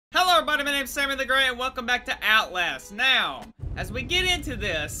name's Sammy the Great, and welcome back to Outlast. Now, as we get into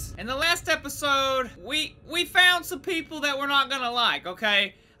this, in the last episode, we found some people that we're not gonna like,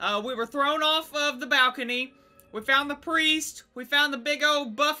 okay? We were thrown off of the balcony. We found the priest. We found the big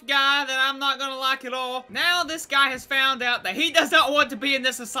old buff guy that I'm not gonna like at all. Now this guy has found out that he does not want to be in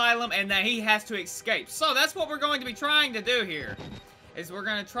this asylum and that he has to escape. So that's what we're going to be trying to do here. Is we're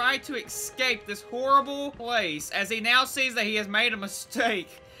gonna try to escape this horrible place as he now sees that he has made a mistake.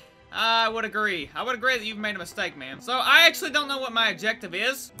 I would agree. I would agree that you've made a mistake, man. So I actually don't know what my objective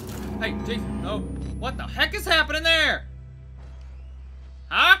is. Hey, geez, oh, what the heck is happening there?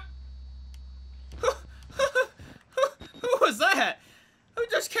 Huh? Who was that? Who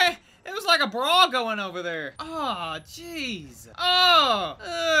just came? It was like a brawl going over there. Oh, jeez.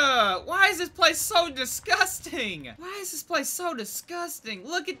 Oh, why is this place so disgusting? Why is this place so disgusting?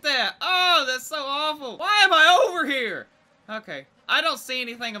 Look at that. Oh, that's so awful. Why am I over here? Okay, I don't see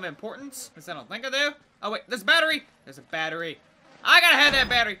anything of importance, because I don't think I do. Oh, wait, there's a battery. There's a battery. I gotta have that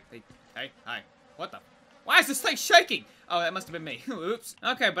battery. Hey, hi. What the? Why is this thing shaking? Oh, that must have been me. Oops.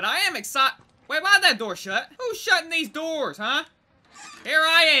 Okay, but I am excited. Wait, why'd that door shut? Who's shutting these doors, huh? Here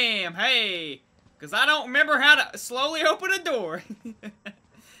I am, hey, because I don't remember how to slowly open a door.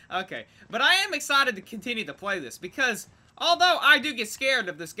 Okay, but I am excited to continue to play this because although I do get scared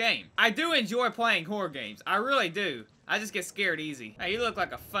of this game, I do enjoy playing horror games. I really do. I just get scared easy. Hey, you look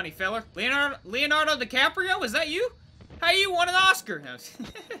like a funny feller. Leonardo DiCaprio, is that you? Hey, you won an Oscar. No.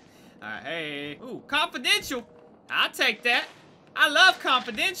 Alright, hey. Ooh, confidential. I'll take that. I love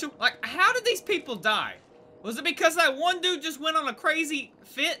confidential. Like, how did these people die? Was it because that one dude just went on a crazy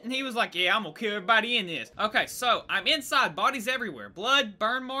fit and he was like, yeah, I'm gonna kill everybody in this? Okay, so I'm inside, bodies everywhere. Blood,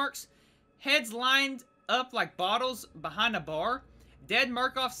 burn marks, heads lined up like bottles behind a bar. Dead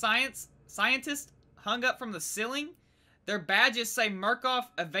Murkoff scientists hung up from the ceiling. Their badges say Murkoff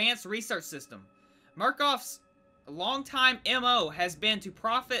Advanced Research System. Murkoff's longtime MO has been to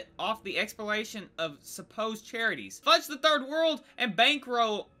profit off the exploitation of supposed charities, fudge the third world, and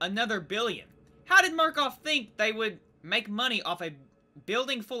bankroll another billion. How did Murkoff think they would make money off a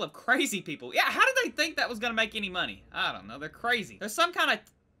building full of crazy people? Yeah, how did they think that was gonna make any money? I don't know, they're crazy. There's some kind of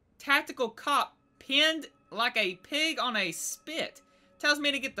tactical cop pinned like a pig on a spit. Tells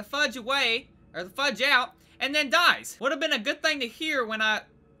me to get the fudge away, or the fudge out, and then dies. Would have been a good thing to hear when I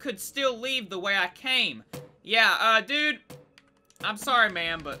could still leave the way I came. Yeah, dude, I'm sorry,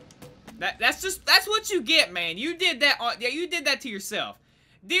 man, but that's what you get, man. You did that, yeah, you did that to yourself.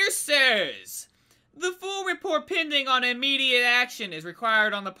 Dear sirs, the full report pending on immediate action is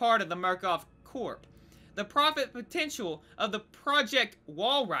required on the part of the Murkoff Corp. The profit potential of the Project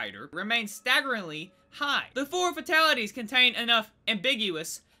Walrider remains staggeringly high. The 4 fatalities contain enough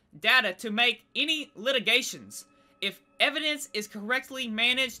ambiguous data to make any litigations, if evidence is correctly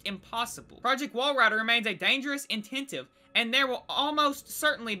managed, impossible. Project Walrider remains a dangerous intensive, and there will almost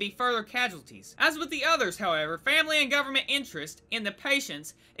certainly be further casualties. As with the others, however, family and government interest in the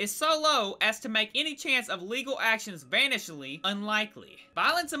patients is so low as to make any chance of legal actions vanishingly unlikely.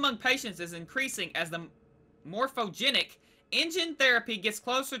 Violence among patients is increasing as the morphogenic engine therapy gets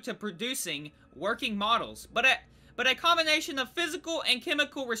closer to producing working models, but a combination of physical and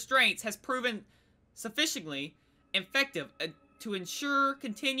chemical restraints has proven sufficiently effective to ensure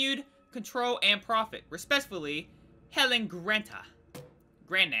continued control and profit. Respectfully, Helen Granta.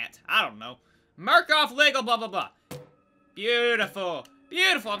 Granat. I don't know. Murkoff legal, blah, blah, blah. Beautiful.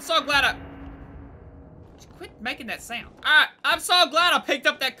 Beautiful. I'm so glad Quit making that sound. Alright, I'm so glad I picked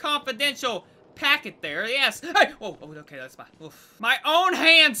up that confidential packet there. Yes. Hey! Oh, okay, that's fine. Oof. My own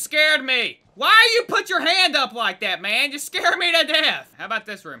hand scared me. Why you put your hand up like that, man? You scare me to death. How about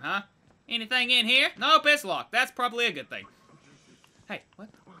this room, huh? Anything in here? Nope, it's locked. That's probably a good thing. Hey, what?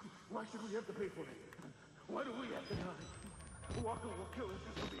 Why should we have to pay for it? Why do we have to die? Walker will kill us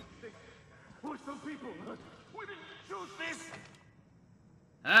just for being sick. We're some people. We didn't choose this.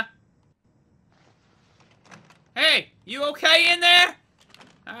 Huh? Hey, you okay in there?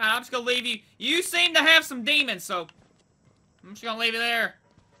 Alright, I'm just gonna leave you. You seem to have some demons, so I'm just gonna leave you there.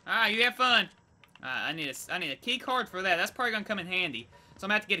 Alright, you have fun. I need a key card for that. That's probably gonna come in handy. So I'm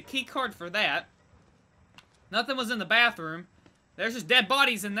gonna have to get a key card for that. Nothing was in the bathroom. There's just dead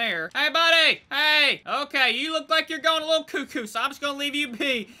bodies in there. Hey, buddy! Hey! Okay, you look like you're going a little cuckoo, so I'm just gonna leave you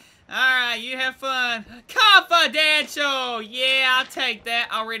be. Alright, you have fun. Confidential! Yeah, I'll take that.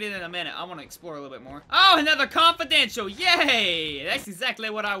 I'll read it in a minute. I want to explore a little bit more. Oh, another confidential! Yay! That's exactly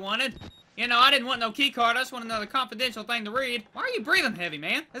what I wanted. You know, I didn't want no key card. I just want another confidential thing to read. Why are you breathing heavy,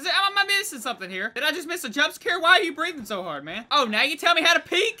 man? Am I missing something here? Did I just miss a jump scare? Why are you breathing so hard, man? Oh, now you tell me how to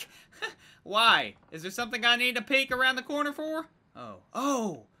peek? Why? Is there something I need to peek around the corner for?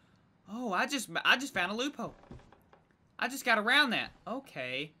 Oh, Oh, I just found a loophole. I just got around that.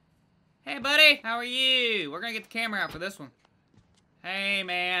 Okay. Hey, buddy. How are you? We're gonna get the camera out for this one. Hey,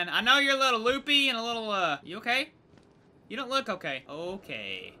 man. I know you're a little loopy and a little, you okay? You don't look okay.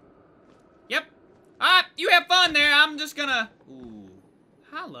 Okay. Yep. Alright, you have fun there. I'm just gonna... Ooh.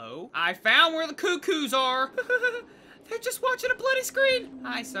 Hello. I found where the cuckoos are. They're just watching a bloody screen.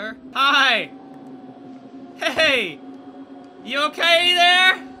 Hi, sir. Hi. Hey. You okay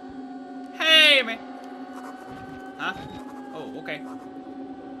there? Hey, man. Huh? Oh, okay.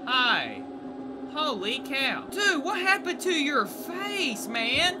 Hi. Holy cow. Dude, what happened to your face,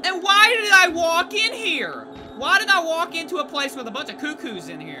 man? And why did I walk in here? Why did I walk into a place with a bunch of cuckoos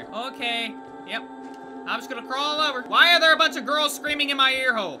in here? Okay. Yep. I'm just gonna crawl over. Why are there a bunch of girls screaming in my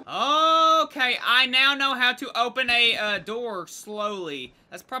ear hole? Okay, I now know how to open a door slowly.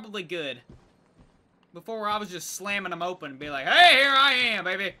 That's probably good. Before I was just slamming them open and be like, hey, here I am,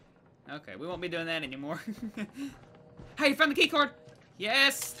 baby. Okay, we won't be doing that anymore. Hey, you found the key card?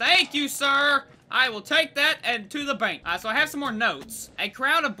 Yes, thank you, sir. I will take that and to the bank. So I have some more notes. A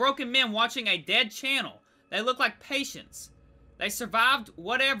crowd of broken men watching a dead channel. They look like patients. They survived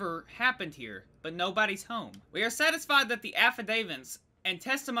whatever happened here, but nobody's home. We are satisfied that the affidavits and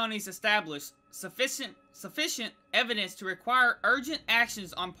testimonies establish sufficient evidence to require urgent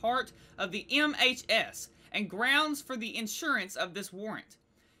actions on part of the MHS and grounds for the insurance of this warrant.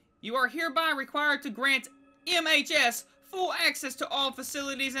 You are hereby required to grant MHS full access to all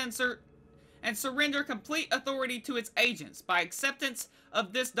facilities and surrender complete authority to its agents. By acceptance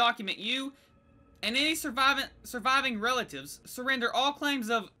of this document, you and any surviving relatives surrender all claims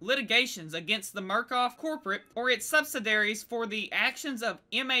of litigations against the Murkoff corporate or its subsidiaries for the actions of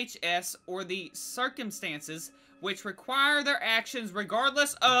MHS or the circumstances which require their actions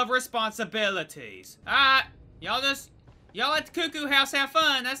regardless of responsibilities. Alright, y'all at the cuckoo house have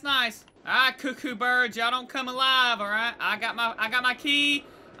fun, that's nice. Alright, cuckoo birds, y'all don't come alive, alright? I got my key.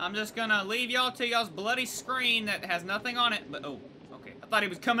 I'm just gonna leave y'all to y'all's bloody screen that has nothing on it, but oh, okay. I thought he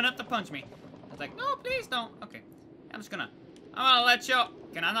was coming up to punch me. I was like, no, please don't. Okay. I'm gonna let y'all...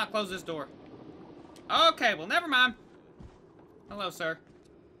 Can I not close this door? Okay, well, never mind. Hello, sir.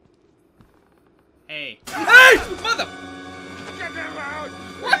 Hey. Hey! Mother... Get them out!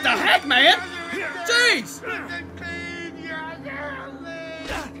 What the heck, man? Jeez!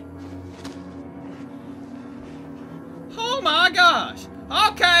 Oh my gosh.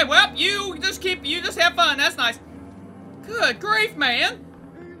 Okay, well, you just have fun. That's nice. Good grief, man.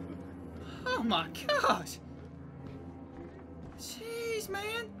 Oh my gosh. Jeez,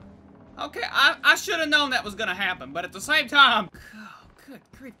 man. Okay, I should have known that was gonna happen, but at the same time, oh, good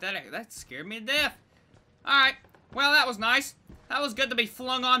grief, that scared me to death. All right, well, that was nice. That was good to be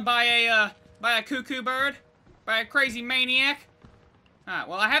flung on by a cuckoo bird, by a crazy maniac. All right,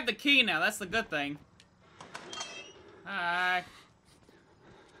 well, I have the key now. That's the good thing. Hi.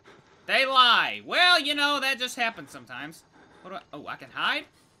 They lie. Well, you know, that just happens sometimes. What do I... Oh, I can hide?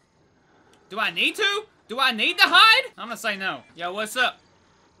 Do I need to? Do I need to hide? I'm gonna say no. Yo, what's up?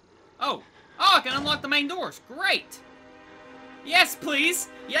 Oh. Oh, I can unlock the main doors. Great. Yes, please.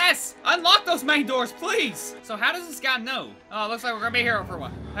 Yes. Unlock those main doors, please. So how does this guy know? Oh, it looks like we're gonna be here for a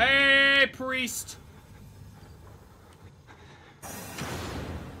while. Hey, priest.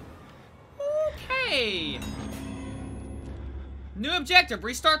 Okay. New objective,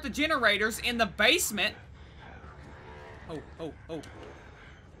 restart the generators in the basement. Oh.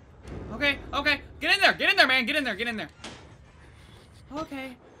 Okay. Get in there, man. Get in there.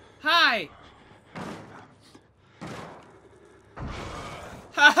 Okay. Hi. Ha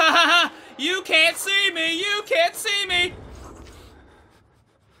ha ha! You can't see me.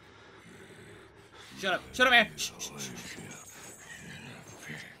 Shut up, man. Shh.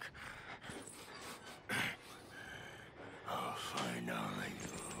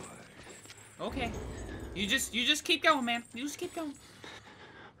 Okay. You just keep going, man. You just keep going.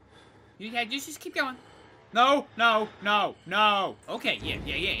 You just keep going. No. Okay, yeah.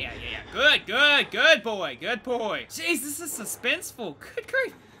 Good boy. Jeez, this is suspenseful. Good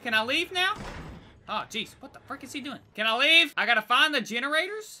grief. Can I leave now? Oh, jeez. What the frick is he doing? Can I leave? I gotta find the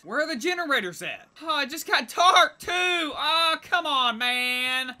generators? Where are the generators at? Oh, it just got dark, too. Oh, come on,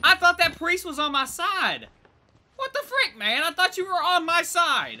 man. I thought that priest was on my side. What the frick, man? I thought you were on my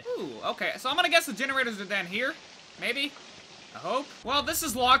side. Ooh, okay. So I'm gonna guess the generators are down here. Maybe. I hope. Well, this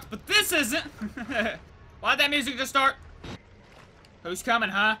is locked, but this isn't. Why'd that music just start? Who's coming,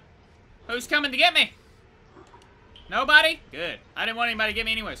 huh? Who's coming to get me? Nobody? Good. I didn't want anybody to get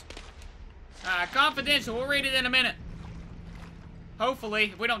me anyways. Confidential. We'll read it in a minute. Hopefully,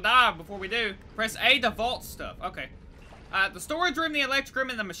 if we don't die before we do. Press A to vault stuff. Okay. The storage room, the electric room,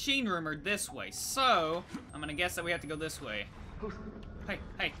 and the machine room are this way. So, I'm gonna guess that we have to go this way. Hey,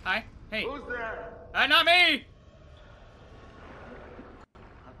 hey, hi, hey. Who's there? Not me!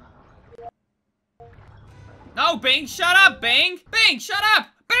 No, Bing, shut up, Bing! Bing, shut up!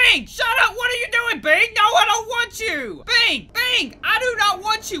 Bing, shut up! What are you doing, Bing? No, I don't want you! Bing, Bing, I do not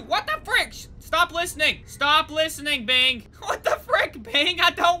want you! What the frick? Stop listening! Stop listening, Bing! What the frick, Bing? I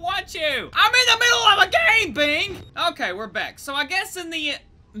don't want you! I'm in the middle of a game, Bing! Okay, we're back. So I guess in the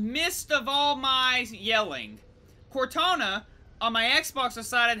midst of all my yelling, Cortana on my Xbox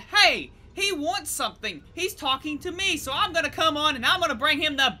decided, hey, he wants something. He's talking to me, so I'm gonna come on and I'm gonna bring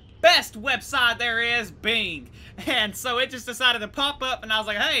him the best website there is, Bing. And so it just decided to pop up, and I was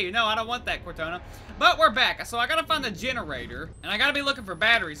like, hey, no, I don't want that, Cortana. But we're back, so I gotta find the generator, and I gotta be looking for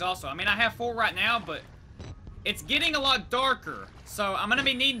batteries also. I mean, I have 4 right now, but it's getting a lot darker, so I'm gonna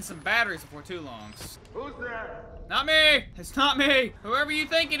be needing some batteries before too long. Who's there? Not me! It's not me! Whoever you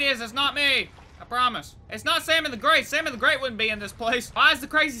think it is, it's not me! I promise. It's not Sam the Great. Sam the Great wouldn't be in this place. Why is the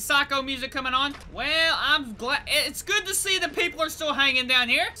crazy psycho music coming on? Well, I'm glad. It's good to see that people are still hanging down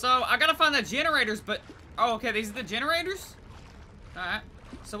here. So, I gotta find the generators, but... Oh, okay, these are the generators? Alright.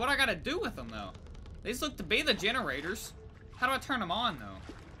 So, what I gotta do with them, though? These look to be the generators. How do I turn them on, though?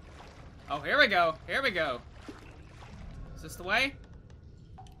 Oh, here we go. Here we go. Is this the way?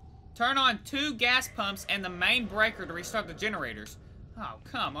 Turn on 2 gas pumps and the main breaker to restart the generators. Oh,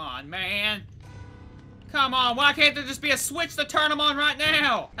 come on, man. Come on, why can't there just be a switch to turn them on right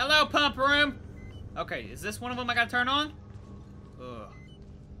now? Hello, pump room. Okay, is this one of them I gotta turn on? Ugh.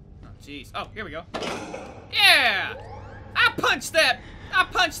 Oh, jeez. Oh, here we go. Yeah! I punched that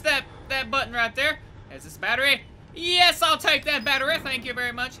button right there. Is this battery? Yes, I'll take that battery. Thank you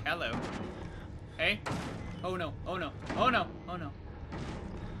very much. Hello. Hey. Oh, no. Oh, no. Oh, no. Oh, no.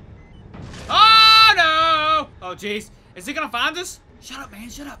 Oh, no! Oh, jeez. Is he gonna find us? Shut up, man.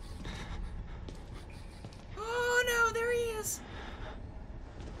 Shut up. Oh, no. There he is.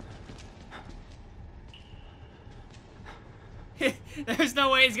 There's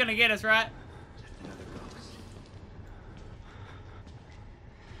no way he's gonna get us, right?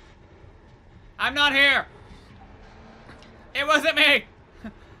 I'm not here. It wasn't me.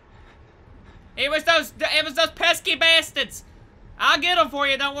 It was those pesky bastards. I'll get them for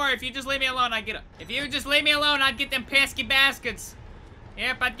you, don't worry. If you just leave me alone, I'd get them. If you just leave me alone, I'd get them pesky bastards.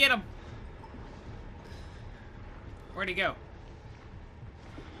 Yep, I'd get them. Where'd he go?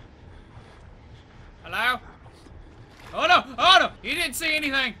 Hello? Oh no! Oh no! You didn't see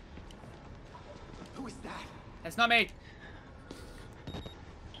anything! Who is that? That's not me.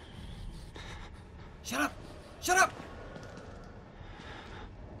 Shut up! Shut up!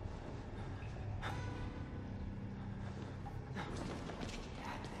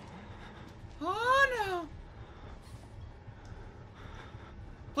 Oh no!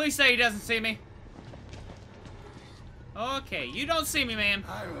 Please say he doesn't see me. Okay, you don't see me, man.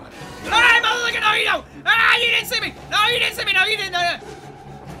 Hey, motherfucker! No, you don't! Ah, you didn't see me! No, you didn't see me! No, you didn't! Ah!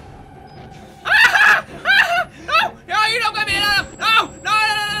 Ah! Ah! No! No, you don't get me! No! No! No!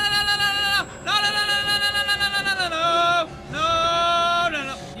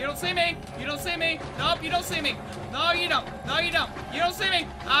 No! You don't see me! You don't see me! Nope, you don't see me! No, you don't! No, you don't! You don't see me!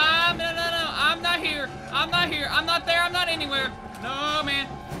 No! I'm not here! I'm not here! I'm not there! I'm not anywhere! No, man!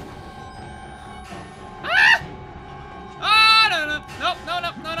 Ah! Oh, no!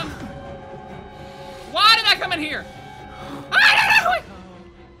 Why did I come in here? Ah, no!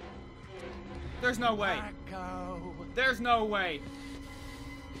 There's no way. There's no way.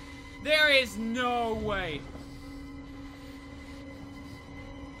 There is no way.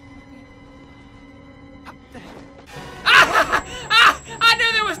 I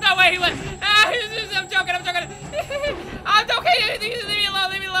knew there was no way he went. I'm joking. I'm joking. I'm joking. Leave me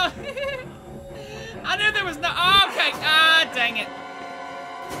alone. Leave me alone. I knew there was no. Okay. Ah, dang it.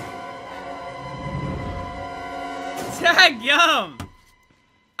 Daggum.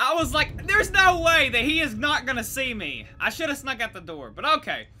 I was like, there's no way that he is not gonna see me. I should have snuck out the door, but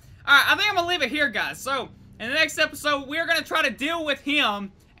okay. Alright, I think I'm gonna leave it here, guys. So, in the next episode, we're gonna try to deal with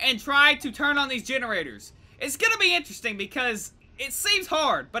him and try to turn on these generators. It's gonna be interesting because it seems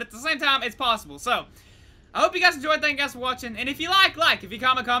hard, but at the same time, it's possible. So, I hope you guys enjoyed. Thank you guys for watching. And if you like. If you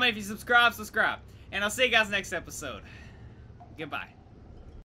comment. If you subscribe. And I'll see you guys next episode. Goodbye.